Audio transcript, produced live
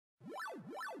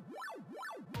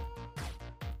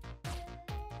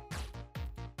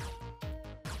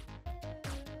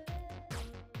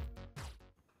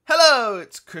Hello,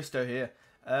 it's Christo here.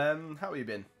 How have you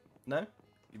been? No?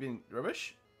 You been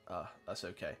rubbish? Ah, that's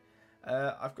okay.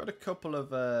 I've got a couple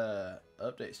of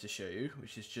updates to show you,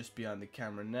 which is just behind the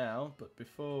camera now. But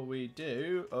before we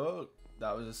do, oh,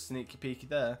 that was a sneaky peeky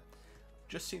there.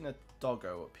 Just seen a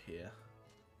doggo up here.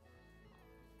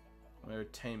 I'm going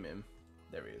to tame him.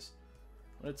 There he is.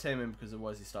 I'm going to tame him because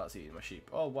otherwise he starts eating my sheep.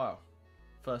 Oh, wow.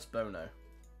 First bono.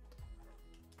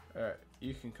 Alright,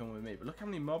 you can come with me. But look how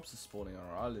many mobs are spawning on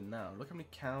our island now. Look how many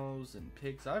cows and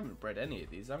pigs. I haven't bred any of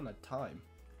these. I haven't had time.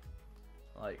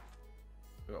 Like,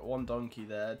 we've got 1 donkey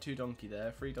there, 2 donkey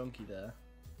there, 3 donkey there.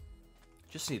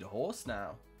 Just need a horse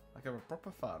now. Like I have a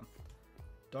proper farm.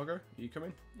 Doggo, are you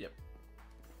coming? Yep.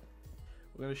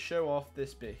 We're going to show off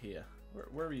this bit here.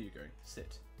 Where are you going?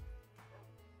 Sit.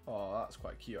 Oh, that's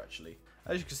quite cute actually.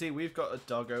 As you can see, we've got a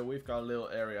doggo. We've got a little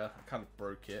area. I kind of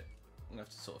broke it. I'm going to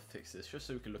have to sort of fix this just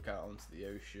so we can look out onto the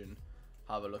ocean.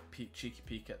 Have a look, cheeky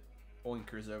peek at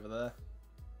oinkers over there.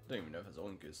 I don't even know if there's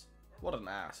oinkers. What an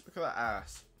ass. Look at that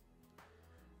ass.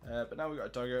 But now we've got a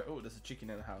doggo. Oh, there's a chicken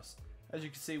in the house. As you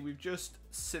can see, we've just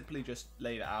simply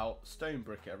laid it out. Stone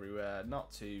brick everywhere.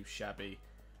 Not too shabby.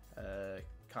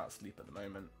 Can't sleep at the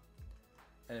moment.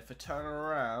 And if I turn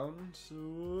around,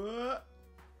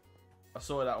 I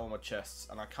sorted out all my chests,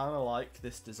 and I kind of like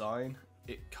this design.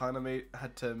 It kind of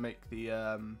had to make the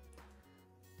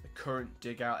current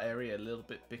dig out area a little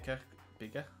bit bigger, a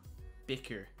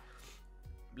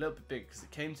little bit big, because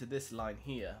it came to this line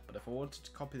here. But if I wanted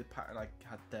to copy the pattern I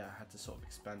had there, I had to sort of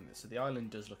expand it. So the island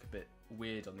does look a bit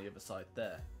weird on the other side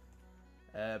there.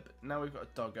 But now we've got a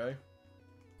doggo.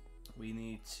 We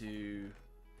need to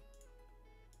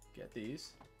get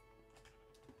these.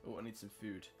 Oh, I need some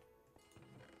food.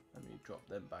 Let me drop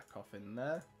them back off in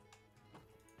there.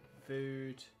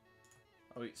 Food.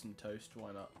 I'll eat some toast,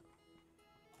 why not?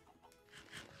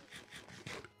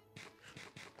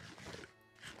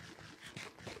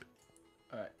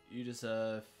 Alright, you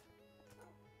deserve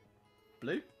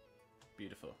blue.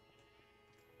 Beautiful.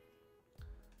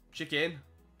 Chicken,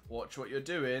 watch what you're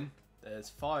doing. There's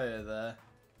fire there.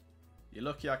 You're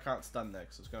lucky I can't stand there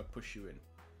because I was going to push you in.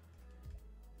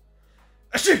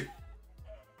 Achoo!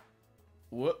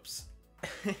 Whoops.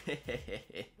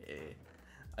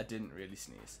 I didn't really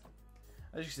sneeze.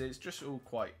 As you can see, it's just all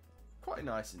quite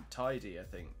nice and tidy, I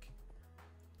think.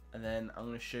 And then I'm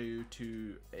going to show you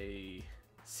to a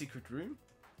secret room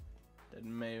that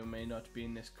may or may not be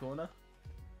in this corner.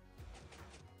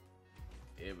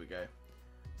 Here we go.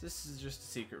 This is just a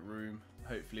secret room.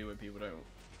 Hopefully when people don't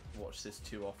watch this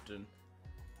too often.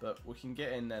 But we can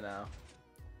get in there now.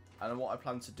 And what I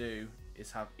plan to do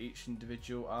is have each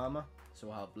individual armor.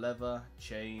 So I'll have leather,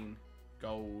 chain,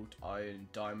 gold, iron,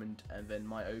 diamond, and then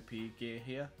my OP gear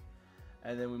here.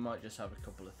 And then we might just have a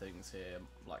couple of things here,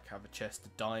 like have a chest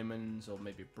of diamonds, or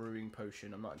maybe a brewing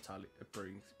potion. I'm not entirely a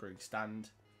brewing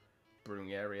stand,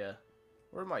 brewing area,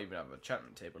 or I might even have an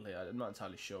enchantment table here. I'm not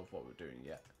entirely sure of what we're doing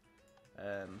yet.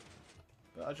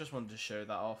 But I just wanted to show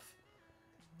that off.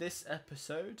 This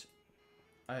episode,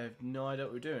 I have no idea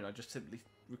what we're doing. I just simply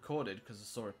recorded because I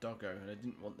saw a doggo and I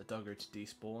didn't want the doggo to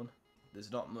despawn. There's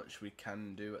not much we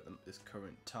can do at this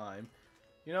current time.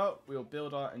 You know what? We'll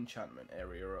build our enchantment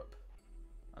area up.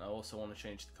 And I also want to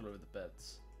change the colour of the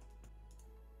beds.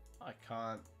 I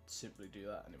can't simply do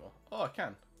that anymore. Oh, I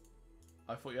can.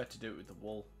 I thought you had to do it with the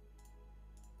wool.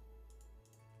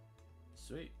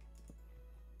 Sweet.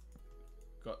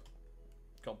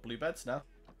 Got blue beds now.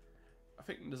 I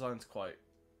think the design's quite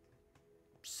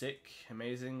sick,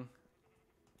 amazing,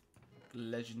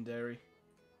 legendary.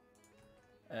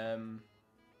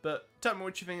 But tell me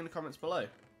what you think in the comments below.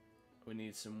 We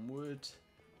need some wood.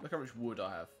 Look how much wood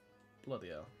I have. Bloody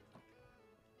hell.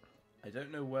 I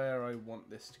don't know where I want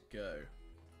this to go.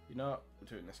 You know what? We'll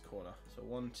do it in this corner. So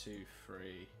 1, 2,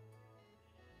 3.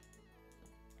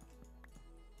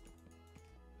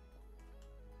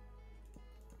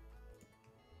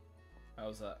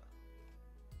 How's that?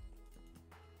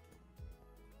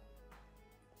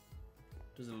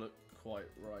 Doesn't look quite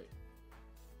right.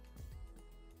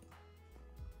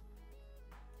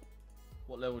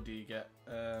 What level do you get?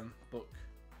 Book.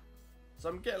 So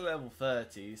I'm getting level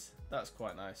 30s. That's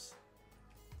quite nice.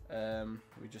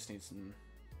 We just need some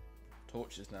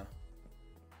torches now.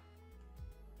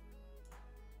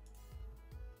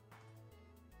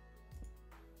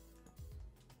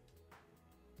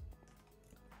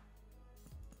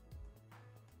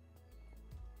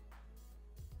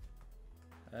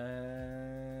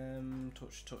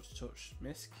 Torch.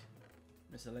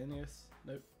 Miscellaneous.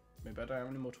 Nope. Maybe I don't have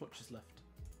any more torches left.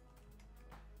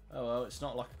 Oh well, it's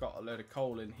not like I've got a load of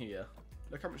coal in here.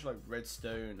 Look how much like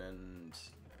redstone and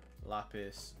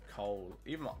lapis, coal,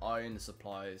 even my iron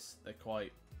supplies. They're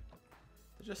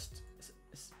just,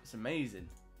 it's amazing.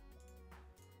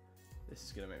 This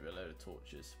is gonna make me a load of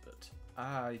torches, but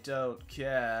I don't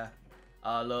care.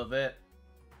 I love it.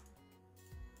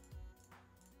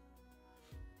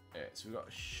 Yeah, so we've got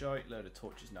a shite load of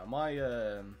torches now.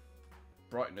 My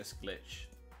brightness glitch,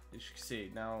 as you can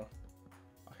see now,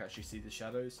 I can actually see the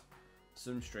shadows. For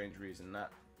some strange reason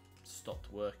that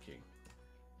stopped working.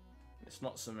 It's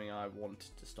not something I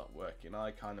wanted to stop working.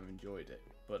 I kind of enjoyed it,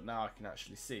 but now I can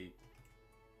actually see.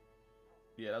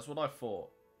 Yeah, that's what I thought.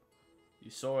 You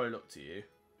saw I looked at you.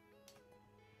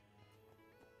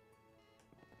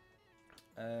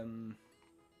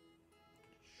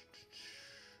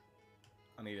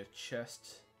 I need a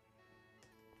chest.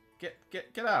 Get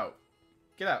out.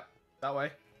 Get out. That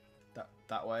way.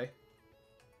 That way.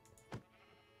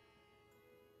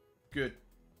 Good.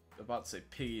 I'm about to say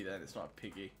piggy then, it's not a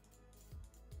piggy.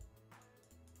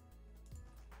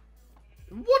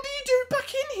 What do you do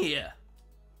back in here?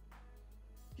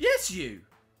 Yes, you.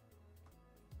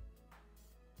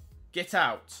 Get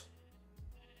out.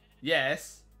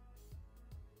 Yes.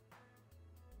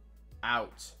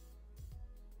 Out.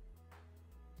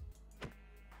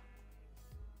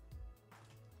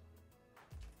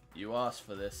 You asked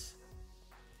for this.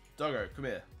 Doggo, come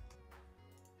here.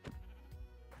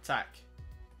 Attack.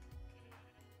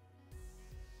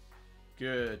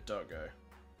 Good, Doggo.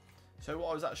 So what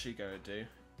I was actually going to do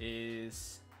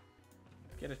is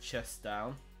get a chest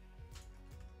down.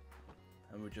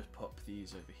 And we'll just pop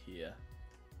these over here.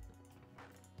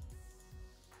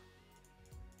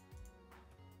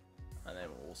 And then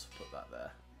we'll also put that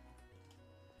there.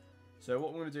 So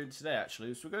what we're going to do today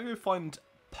actually is we're going to go find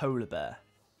polar bear.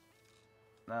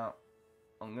 Now,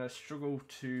 I'm going to struggle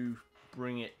to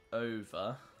bring it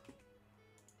over.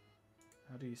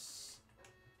 How do you...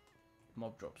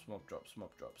 Mob drops, mob drops, mob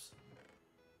drops.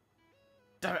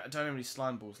 Damn it, I don't have any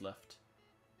slime balls left.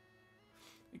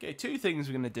 Okay, two things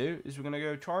we're going to do is we're going to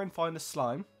go try and find a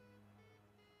slime.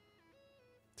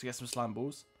 To get some slime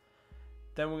balls.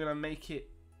 Then we're going to make it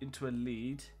into a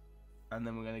lead. And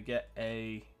then we're going to get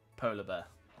a polar bear.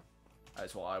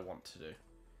 That's what I want to do.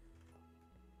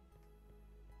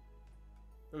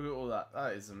 Look at all that.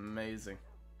 That is amazing.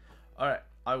 Alright,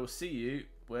 I will see you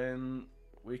when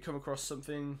we come across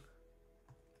something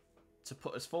to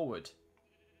put us forward.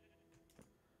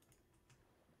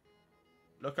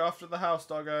 Look after the house,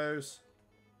 doggos.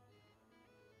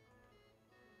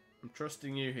 I'm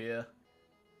trusting you here.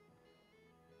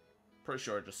 Pretty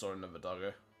sure I just saw another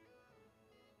doggo.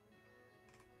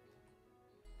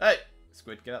 Hey!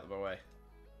 Squid, get out of my way.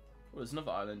 Oh, there's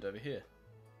another island over here.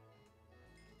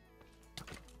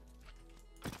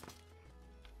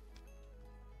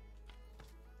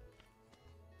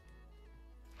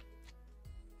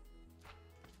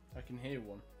 I can hear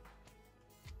one.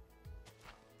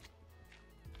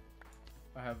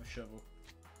 I have a shovel.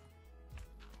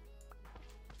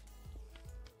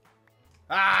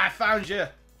 Ah, I found you!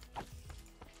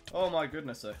 Oh my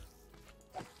goodness, though.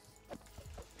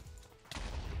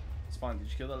 It's fine. Did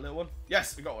you kill that little one?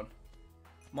 Yes, I got one.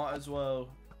 Might as well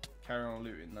carry on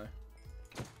looting, though.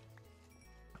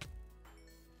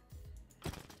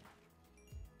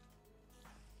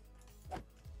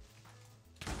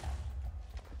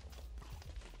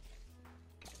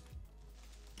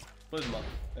 Blood them up.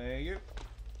 There you go.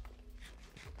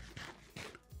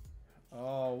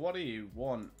 Oh, what do you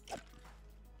want?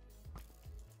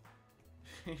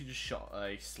 You just shot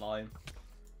a slime.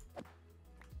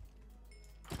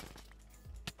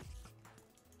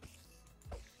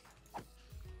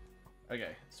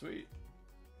 Okay, sweet.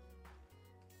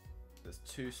 There's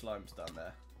 2 slimes down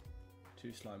there.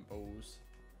 2 slime balls.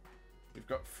 We've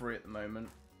got 3 at the moment.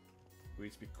 We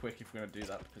need to be quick if we're going to do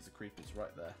that because the creeper's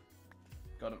right there.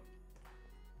 Got him.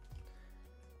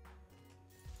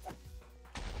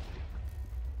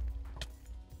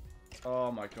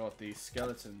 Oh my god, these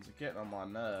skeletons are getting on my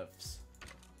nerves.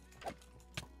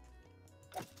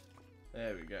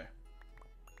 There we go.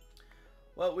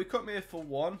 Well, we come here for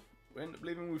 1. We end up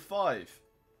leaving with 5.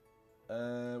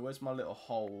 Where's my little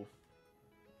hole?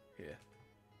 Here.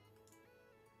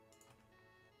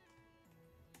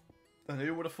 And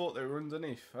who would have thought they were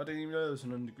underneath? I didn't even know there was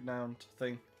an underground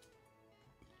thing.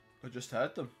 I just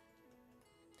heard them.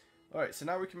 Alright, so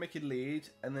now we can make a lead,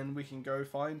 and then we can go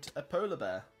find a polar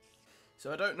bear.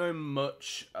 So I don't know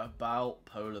much about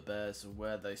polar bears and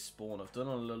where they spawn. I've done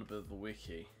a little bit of a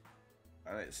wiki.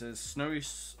 And it says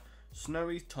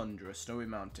snowy tundra, snowy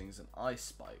mountains, and ice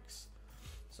spikes.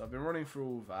 So I've been running through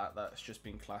all that. That's just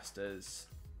been classed as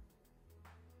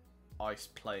ice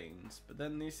plains. But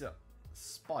then these are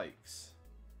spikes.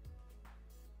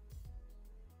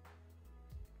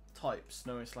 type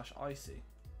snowy/icy.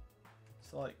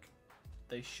 It's like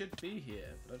they should be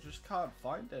here, but I just can't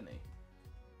find any.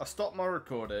 I stopped my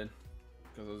recording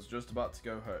because I was just about to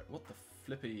go home. What the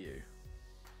flip are you?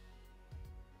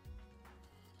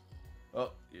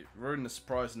 Oh, you ruined the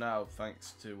surprise now,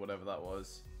 thanks to whatever that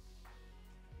was.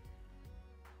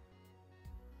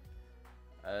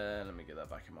 Let me get that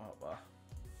back in my hotbar.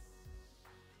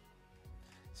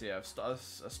 So yeah, I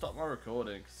stopped my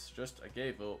recording because I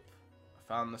gave up. I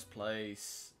found this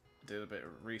place, did a bit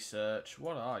of research.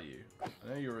 What are you? I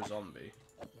know you're a zombie.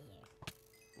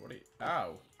 What are you?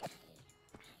 Ow!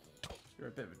 You're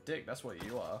a bit of a dick. That's what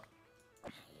you are.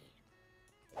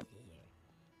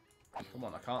 Come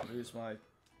on, I can't lose my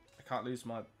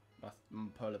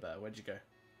polar bear. Where'd you go?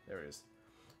 There he is.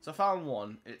 So I found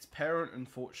one. Its parent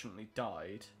unfortunately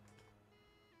died.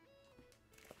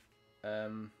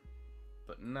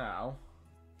 But now,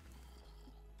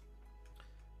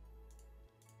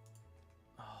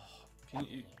 can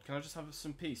I just have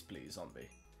some peace, please, zombie?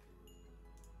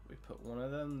 We put one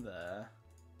of them there.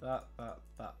 That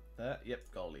there.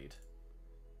 Yep, goal lead.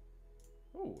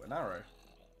 Ooh, an arrow.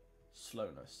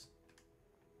 Slowness.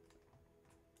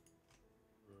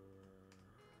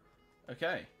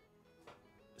 Okay.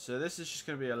 So this is just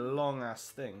going to be a long ass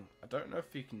thing. I don't know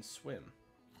if he can swim.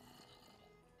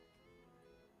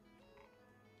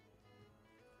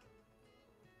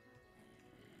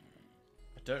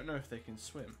 I don't know if they can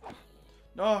swim.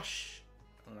 No, shh.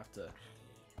 I'm gonna have to.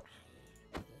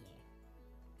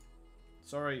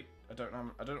 Sorry, I don't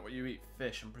know what you eat.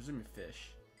 Fish. I'm presuming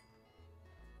fish.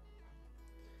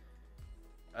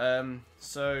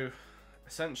 So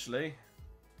essentially,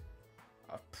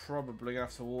 I'm probably gonna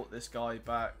have to walk this guy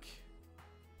back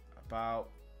about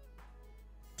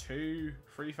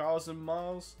 2,000-3,000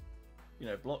 miles. You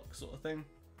know, block sort of thing.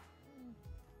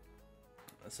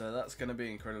 So that's going to be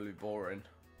incredibly boring.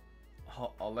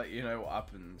 I'll let you know what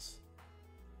happens.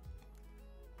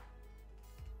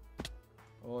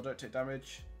 Oh, don't take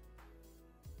damage.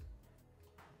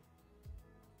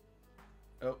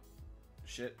 Oh,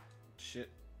 shit, shit.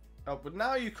 Oh, but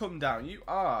now you come down, you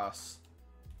arse.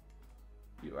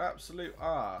 You absolute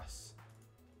arse.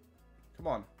 Come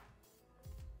on.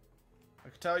 I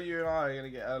can tell you and I are going to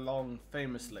get along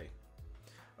famously.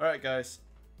 Alright, guys.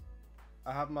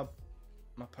 I have my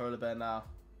polar bear now.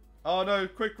 Oh no,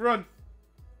 quick run!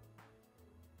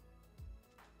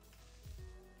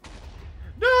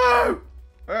 No!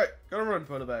 Alright, gotta run,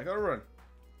 polar bear, gotta run.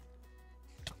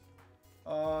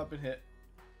 Oh, I've been hit.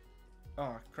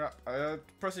 Oh crap, I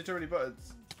pressed too many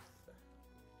buttons.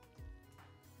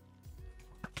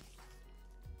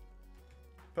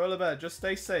 Polar bear, just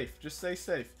stay safe, just stay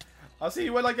safe. I'll see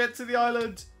you when I get to the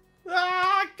island.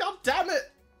 Ah, god damn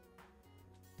it!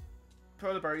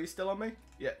 Polar bear, are you still on me?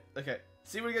 Yeah, okay.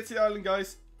 See you when we get to the island,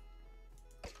 guys.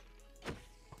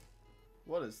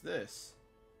 What is this?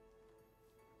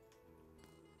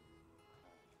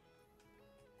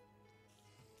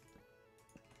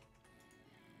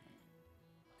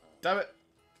 Damn it.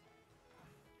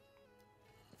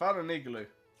 Found an igloo.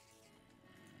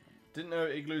 Didn't know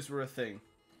igloos were a thing.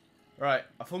 Right,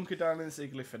 I've hunkered down in this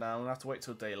igloo for now. I'm going to have to wait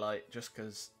till daylight just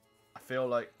because I feel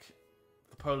like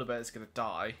the polar bear is going to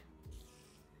die.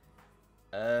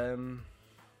 I'll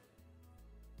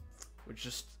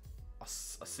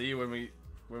see you when we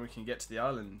can get to the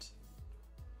island.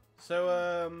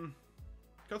 So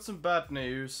got some bad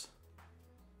news.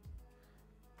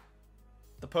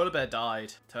 The polar bear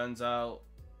died. Turns out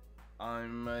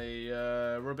I'm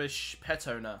a rubbish pet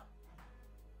owner.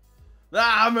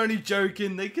 Ah, I'm only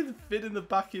joking. They can fit in the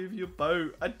back of your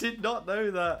boat. I did not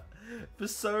know that. For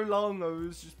so long I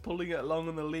was just pulling it along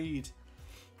on the lead.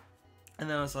 And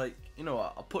then I was like, you know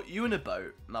what, I'll put you in a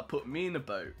boat, and I'll put me in a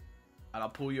boat, and I'll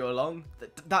pull you along.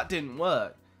 That didn't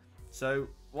work. So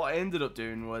what I ended up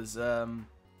doing was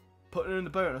putting her in the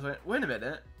boat, and I was like, wait a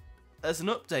minute, there's an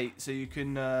update so you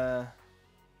can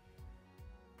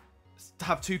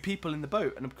have 2 people in the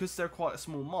boat. And because they're quite a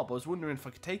small mob, I was wondering if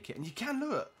I could take it. And you can,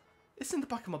 look, it's in the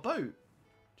back of my boat,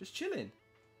 just chilling.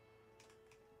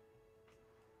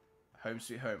 Home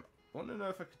sweet home. I want to know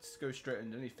if I could just go straight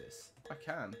underneath this. I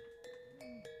can.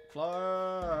 Fly.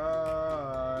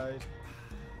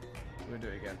 We're gonna do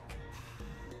it again.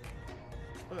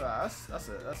 Look at that. That's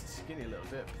a skinny little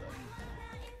dip though.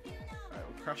 Alright,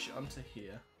 we'll crash it onto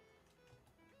here.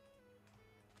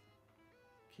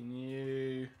 Can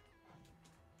you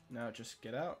now just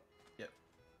get out? Yep.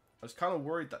 I was kind of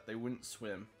worried that they wouldn't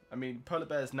swim. I mean, polar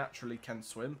bears naturally can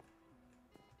swim.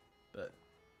 But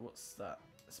what's that?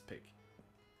 It's a pig.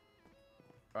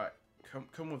 Alright,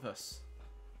 come with us.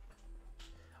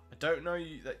 I don't know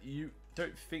that you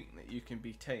don't think that you can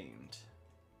be tamed.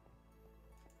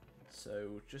 So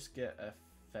we'll just get a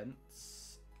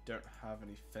fence. Don't have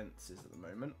any fences at the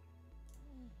moment.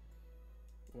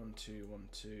 1, 2, 1,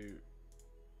 2,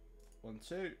 1,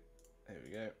 2. There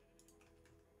we go.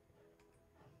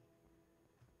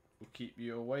 We'll keep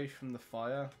you away from the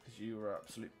fire because you are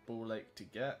absolute ball ache to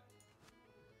get.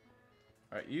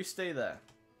 Alright, you stay there.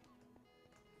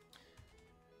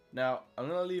 Now, I'm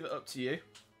going to leave it up to you.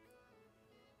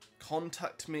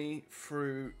 Contact me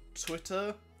through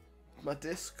Twitter, my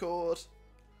Discord,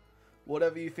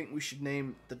 whatever you think we should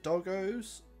name the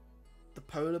doggos, the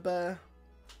polar bear.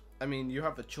 I mean, you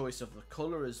have the choice of the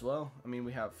colour as well. I mean,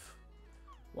 we have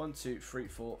 1, 2, 3,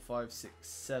 4, 5, 6,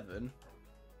 7.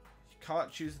 You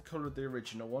can't choose the colour of the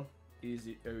original one.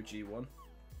 Easy OG one.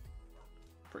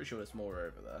 Pretty sure there's more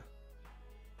over there.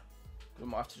 We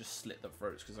might have to just slit their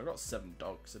throats because I've got 7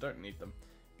 dogs. I don't need them.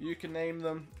 But you can name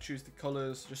them, choose the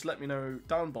colours. Just let me know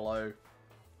down below.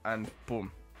 And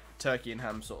boom. Turkey and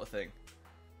ham sort of thing.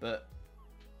 But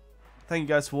thank you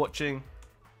guys for watching.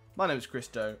 My name is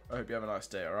Christo. I hope you have a nice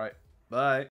day, alright? Bye.